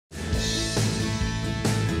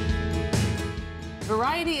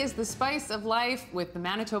Variety is the spice of life with the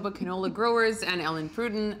Manitoba canola growers and Ellen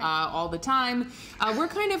Pruden all the time. We're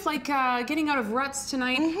kind of like getting out of ruts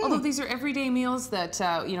tonight, although these are everyday meals that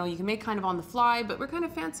you know, you can make kind of on the fly, but we're kind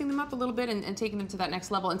of fancying them up a little bit and taking them to that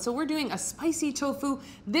next level. And so we're doing a spicy tofu.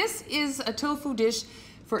 This is a tofu dish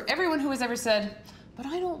for everyone who has ever said, but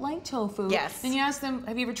I don't like tofu. Yes. And you ask them,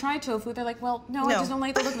 have you ever tried tofu? They're like, well, no, I just don't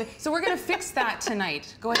like the look of it. So we're gonna fix that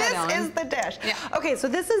tonight. Go ahead, Ellen. This is the dish. Yeah. Okay, so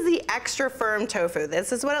this is the extra firm tofu.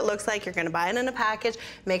 This is what it looks like. You're gonna buy it in a package,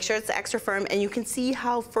 make sure it's extra firm, and you can see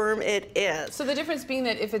how firm it is. So the difference being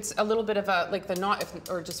that if it's a little bit of a, like the not,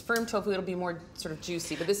 or just firm tofu, it'll be more sort of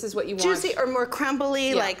juicy, but this is what you want. Juicy or more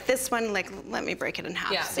crumbly, like this one, like, let me break it in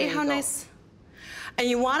half. Yeah, see how nice? And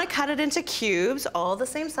you want to cut it into cubes, all the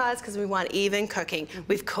same size, because we want even cooking.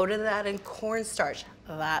 We've coated that in cornstarch.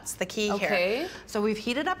 That's the key here. So we've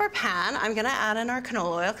heated up our pan. I'm gonna add in our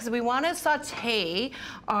canola oil because we want to saute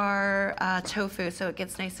our tofu so it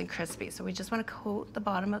gets nice and crispy. So we just want to coat the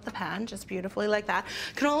bottom of the pan just beautifully like that.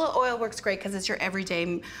 Canola oil works great because it's your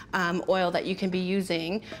everyday oil that you can be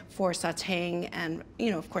using for sauteing and,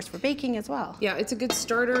 you know, of course for baking as well. Yeah, it's a good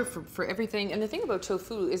starter for everything. And the thing about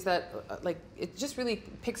tofu is that like it just really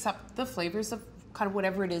picks up the flavors of kind of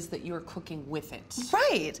whatever it is that you're cooking with it.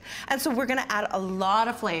 Right. And so we're gonna add a lot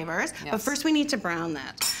of flavors, but first we need to brown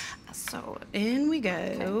that. So in we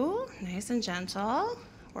go, nice and gentle.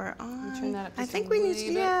 We're on. Turn that up I think we need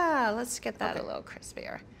to, let's get that a little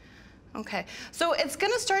crispier. Okay, so it's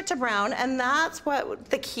gonna start to brown, and that's what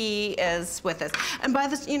the key is with this. And by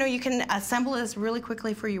this, you know, you can assemble this really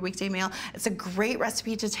quickly for your weekday meal. It's a great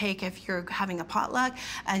recipe to take if you're having a potluck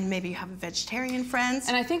and maybe you have vegetarian friends.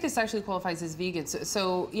 And I think this actually qualifies as vegan,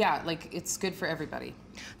 so yeah, like it's good for everybody.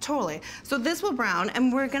 Totally. So this will brown,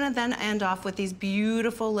 and we're gonna then end off with these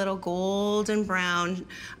beautiful little golden brown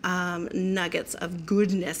nuggets of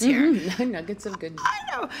goodness here. Nuggets of goodness. I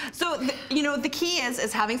know. So, you know, the key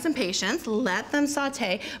is having some patience, let them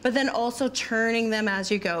saute, but then also turning them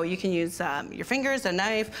as you go. You can use your fingers, a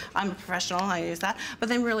knife. I'm a professional, I use that. But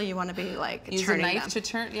then really you want to be like use turning a knife them. to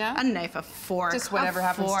turn, yeah? A knife, a fork, just whatever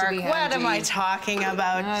happens to be handy. What am I talking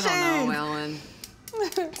about? I don't know, Ellen.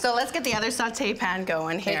 So let's get the other saute pan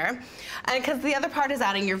going here. And because the other part is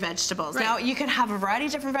adding your vegetables. Now you can have a variety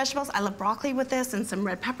of different vegetables. I love broccoli with this and some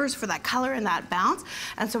red peppers for that color and that bounce.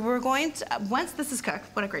 And so we're going to, once this is cooked,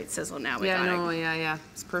 what a great sizzle now we got. Yeah,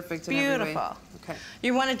 it's perfect in beautiful. every way. Okay.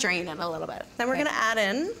 You want to drain it a little bit. Then we're gonna add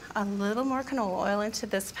in a little more canola oil into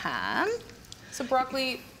this pan. So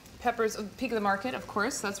broccoli, peppers, Peak of the Market, of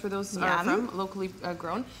course. That's where those are from, locally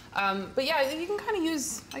grown. But yeah, you can kind of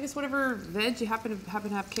use, I guess, whatever veg you happen to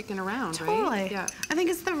have kicking around, right? Yeah. I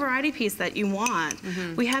think it's the variety piece that you want.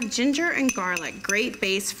 We have ginger and garlic. Great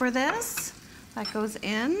base for this. That goes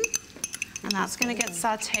in, and that's going to get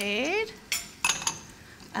sauteed.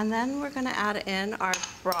 And then we're going to add in our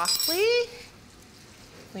broccoli.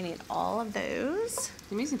 We need all of those.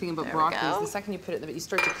 The amazing thing about broccoli is the second you put it in, you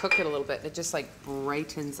start to cook it a little bit, it just like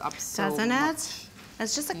brightens up so much. Doesn't it?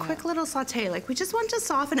 It's just a quick little saute. Like, we just want to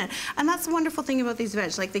soften it. And that's the wonderful thing about these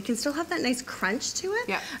veg. Like, they can still have that nice crunch to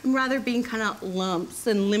it, rather being kind of lumps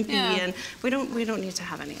and limpy. And we don't need to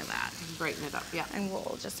have any of that. Brighten it up, And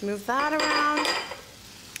we'll just move that around.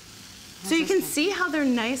 So you can see how they're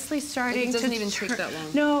nicely starting to turn. It doesn't even take that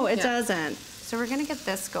long. No, it doesn't. So we're gonna get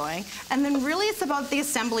this going. And then really it's about the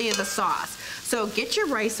assembly of the sauce. So get your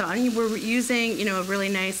rice on. We're using, you know, a really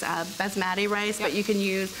nice basmati rice, but you can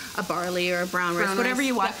use a barley or a brown rice, whatever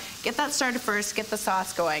you want. Get that started first, get the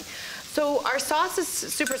sauce going. So our sauce is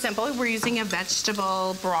super simple. We're using a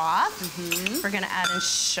vegetable broth. We're gonna add in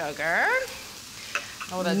sugar.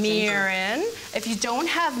 Mirin. If you don't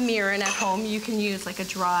have mirin at home, you can use like a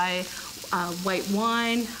dry white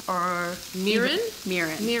wine or mirin?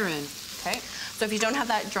 Mirin. Okay. So if you don't have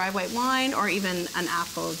that dry white wine or even an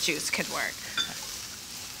apple juice could work.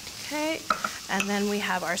 Okay, and then we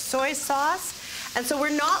have our soy sauce. And so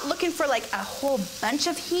we're not looking for like a whole bunch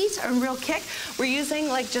of heat or real kick. We're using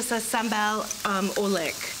like just a sambal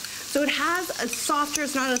olik. So it has a softer,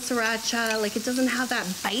 it's not a sriracha, like it doesn't have that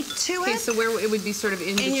bite to it. Okay, so where it would be sort of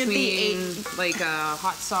in between like a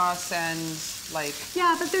hot sauce and like...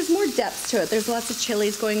 Yeah, but there's more depth to it. There's lots of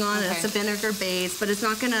chilies going on. It's a vinegar base, but it's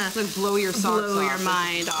not gonna like blow your socks blow your off.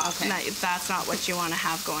 mind off. That's not what you want to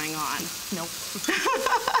have going on. Nope.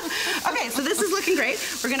 Okay, so this is looking great.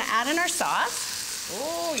 We're gonna add in our sauce.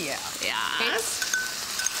 Oh yeah.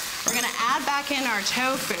 We're gonna add back in our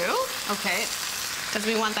tofu. Okay. Because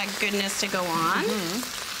we want that goodness to go on.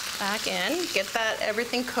 back in. Get that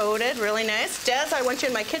everything coated, really nice. Des, I want you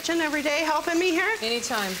in my kitchen every day helping me here.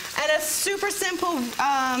 Anytime. And a super simple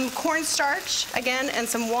cornstarch, again, and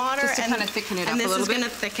some water. Just to kind of thicken it up a little bit. And this is going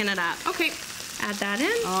to thicken it up. Okay. Add that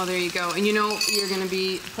in. Oh, there you go. And you know, you're going to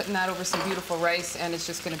be putting that over some beautiful rice, and it's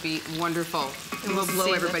just going to be wonderful. It will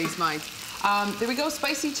blow everybody's mind. There we go,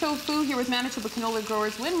 spicy tofu here with Manitoba canola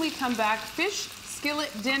growers. When we come back, fish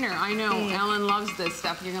skillet dinner. I know, Ellen loves this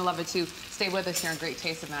stuff. You're going to love it too. Stay with us here on Great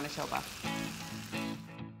Tastes of Manitoba.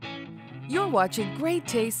 You're watching Great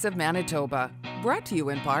Tastes of Manitoba, brought to you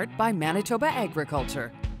in part by Manitoba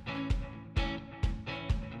Agriculture.